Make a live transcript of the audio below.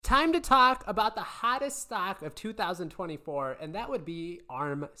time to talk about the hottest stock of 2024, and that would be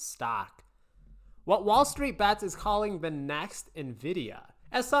ARM stock. What Wall Street Bets is calling the next NVIDIA.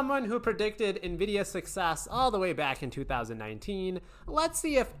 As someone who predicted NVIDIA's success all the way back in 2019, let's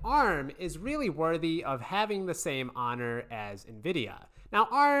see if ARM is really worthy of having the same honor as NVIDIA. Now,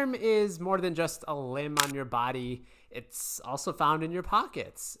 ARM is more than just a limb on your body. It's also found in your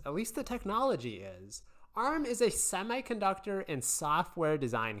pockets. At least the technology is. ARM is a semiconductor and software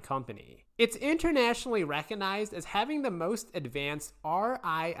design company. It's internationally recognized as having the most advanced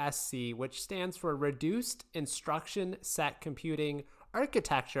RISC, which stands for Reduced Instruction Set Computing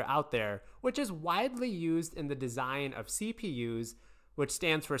architecture out there, which is widely used in the design of CPUs, which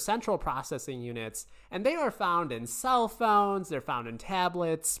stands for Central Processing Units, and they are found in cell phones, they're found in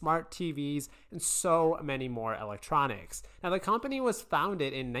tablets, smart TVs, and so many more electronics. Now, the company was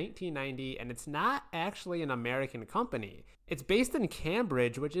founded in 1990, and it's not actually an American company. It's based in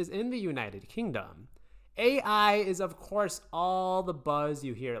Cambridge, which is in the United Kingdom. AI is, of course, all the buzz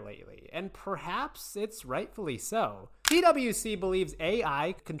you hear lately, and perhaps it's rightfully so. PwC believes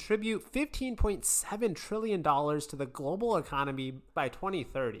AI could contribute $15.7 trillion to the global economy by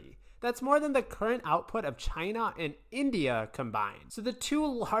 2030. That's more than the current output of China and India combined. So the two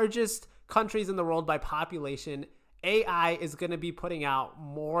largest countries in the world by population, AI is going to be putting out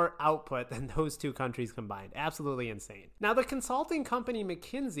more output than those two countries combined. Absolutely insane. Now, the consulting company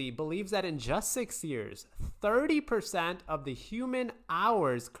McKinsey believes that in just 6 years, 30% of the human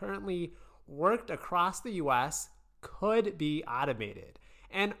hours currently worked across the US could be automated.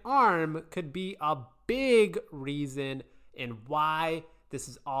 And ARM could be a big reason in why this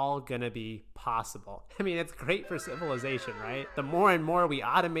is all going to be possible. I mean, it's great for civilization, right? The more and more we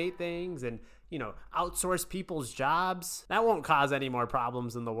automate things and outsource people's jobs, that won't cause any more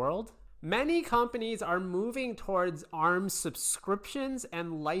problems in the world. Many companies are moving towards ARM's subscriptions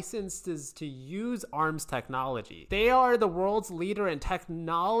and licenses to use ARM's technology. They are the world's leader in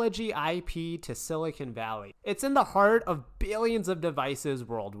technology IP to Silicon Valley. It's in the heart of billions of devices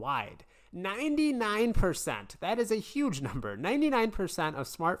worldwide. 99%, that is a huge number, 99% of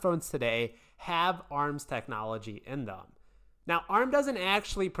smartphones today have ARM's technology in them. Now, ARM doesn't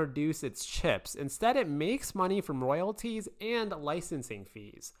actually produce its chips. Instead, it makes money from royalties and licensing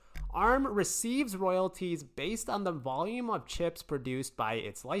fees. ARM receives royalties based on the volume of chips produced by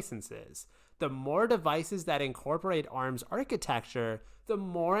its licenses. The more devices that incorporate ARM's architecture, the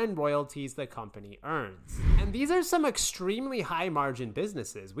more in royalties the company earns. And these are some extremely high margin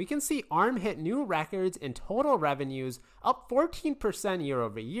businesses. We can see ARM hit new records in total revenues, up 14% year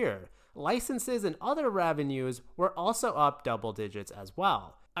over year. Licenses and other revenues were also up double digits as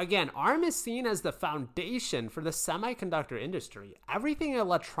well. Again, ARM is seen as the foundation for the semiconductor industry. Everything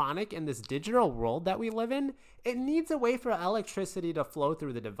electronic in this digital world that we live in, it needs a way for electricity to flow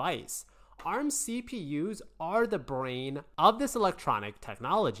through the device. ARM CPUs are the brain of this electronic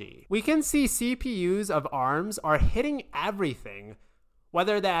technology. We can see CPUs of ARMs are hitting everything,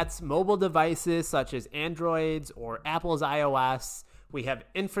 whether that's mobile devices such as Androids or Apple's iOS. We have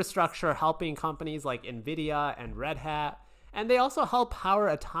infrastructure helping companies like NVIDIA and Red Hat, and they also help power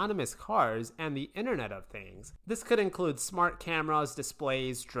autonomous cars and the Internet of Things. This could include smart cameras,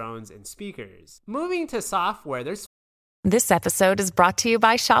 displays, drones, and speakers. Moving to software, This episode is brought to you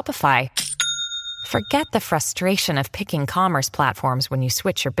by Shopify. Forget the frustration of picking commerce platforms when you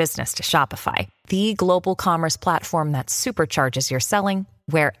switch your business to Shopify, the global commerce platform that supercharges your selling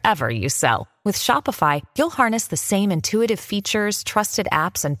wherever you sell. With Shopify, you'll harness the same intuitive features, trusted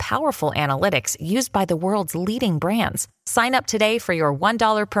apps, and powerful analytics used by the world's leading brands. Sign up today for your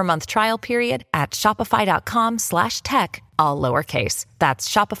 $1 per month trial period at shopify.com/tech, all lowercase. That's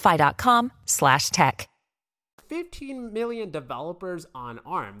shopify.com/tech. 15 million developers on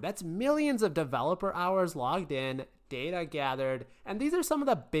ARM. That's millions of developer hours logged in, data gathered, and these are some of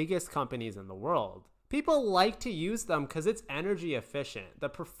the biggest companies in the world. People like to use them because it's energy efficient. The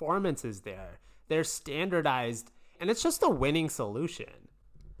performance is there. They're standardized, and it's just a winning solution.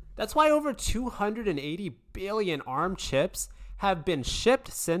 That's why over 280 billion ARM chips have been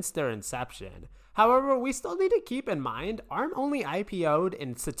shipped since their inception. However, we still need to keep in mind ARM only IPO'd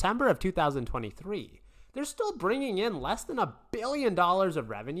in September of 2023. They're still bringing in less than $1 billion of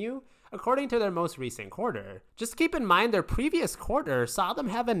revenue, according to their most recent quarter. Just keep in mind their previous quarter saw them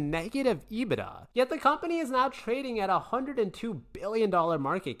have a negative EBITDA. Yet the company is now trading at a $102 billion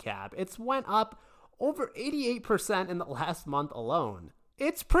market cap. It's went up over 88% in the last month alone.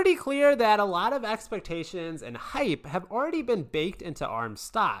 It's pretty clear that a lot of expectations and hype have already been baked into ARM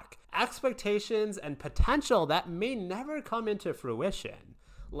stock. Expectations and potential that may never come into fruition.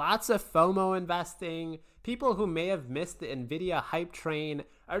 Lots of FOMO investing, people who may have missed the NVIDIA hype train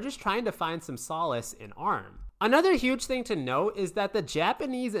are just trying to find some solace in ARM. Another huge thing to note is that the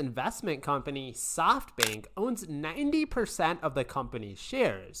Japanese investment company SoftBank owns 90% of the company's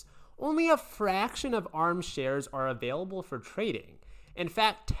shares. Only a fraction of ARM shares are available for trading. In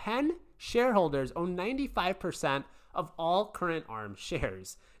fact, 10 shareholders own 95% of all current ARM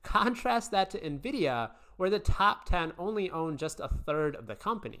shares. Contrast that to NVIDIA, where the top 10 only own just a third of the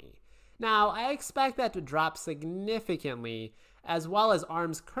company. Now, I expect that to drop significantly, as well as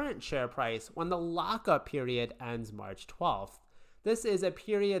ARM's current share price when the lockup period ends March 12th. This is a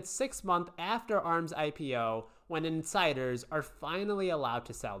period 6 months after ARM's IPO, when insiders are finally allowed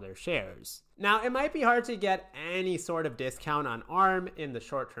to sell their shares. Now, it might be hard to get any sort of discount on ARM in the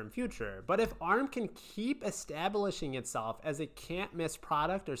short-term future, but if ARM can keep establishing itself as a can't-miss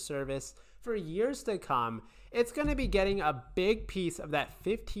product or service for years to come, it's going to be getting a big piece of that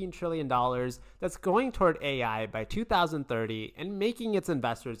 $15 trillion that's going toward AI by 2030 and making its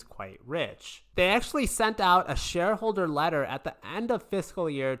investors quite rich. They actually sent out a shareholder letter at the end of fiscal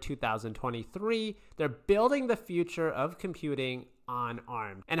year 2023. They're building the future of computing on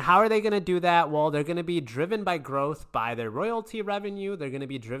ARM. And how are they going to do that? Well, they're going to be driven by growth by their royalty revenue. They're going to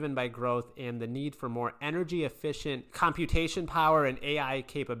be driven by growth in the need for more energy efficient computation power and AI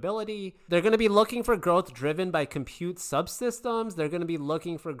capability. They're going to be looking for growth driven by compute subsystems. They're going to be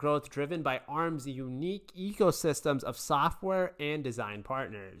looking for growth driven by ARM's unique ecosystems of software and design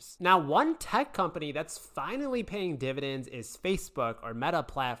partners. Now, one tech company that's finally paying dividends is Facebook or Meta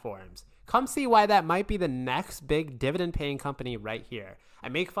Platforms. Come see why that might be the next big dividend-paying company right here. I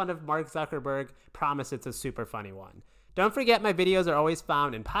make fun of Mark Zuckerberg, promise it's a super funny one. Don't forget my videos are always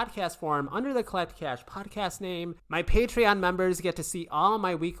found in podcast form under the Collect Cash podcast name. My Patreon members get to see all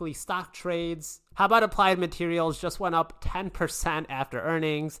my weekly stock trades. How about Applied Materials just went up 10% after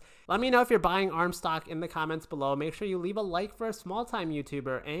earnings. Let me know if you're buying ARM stock in the comments below. Make sure you leave a like for a small-time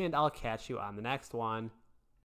YouTuber, and I'll catch you on the next one.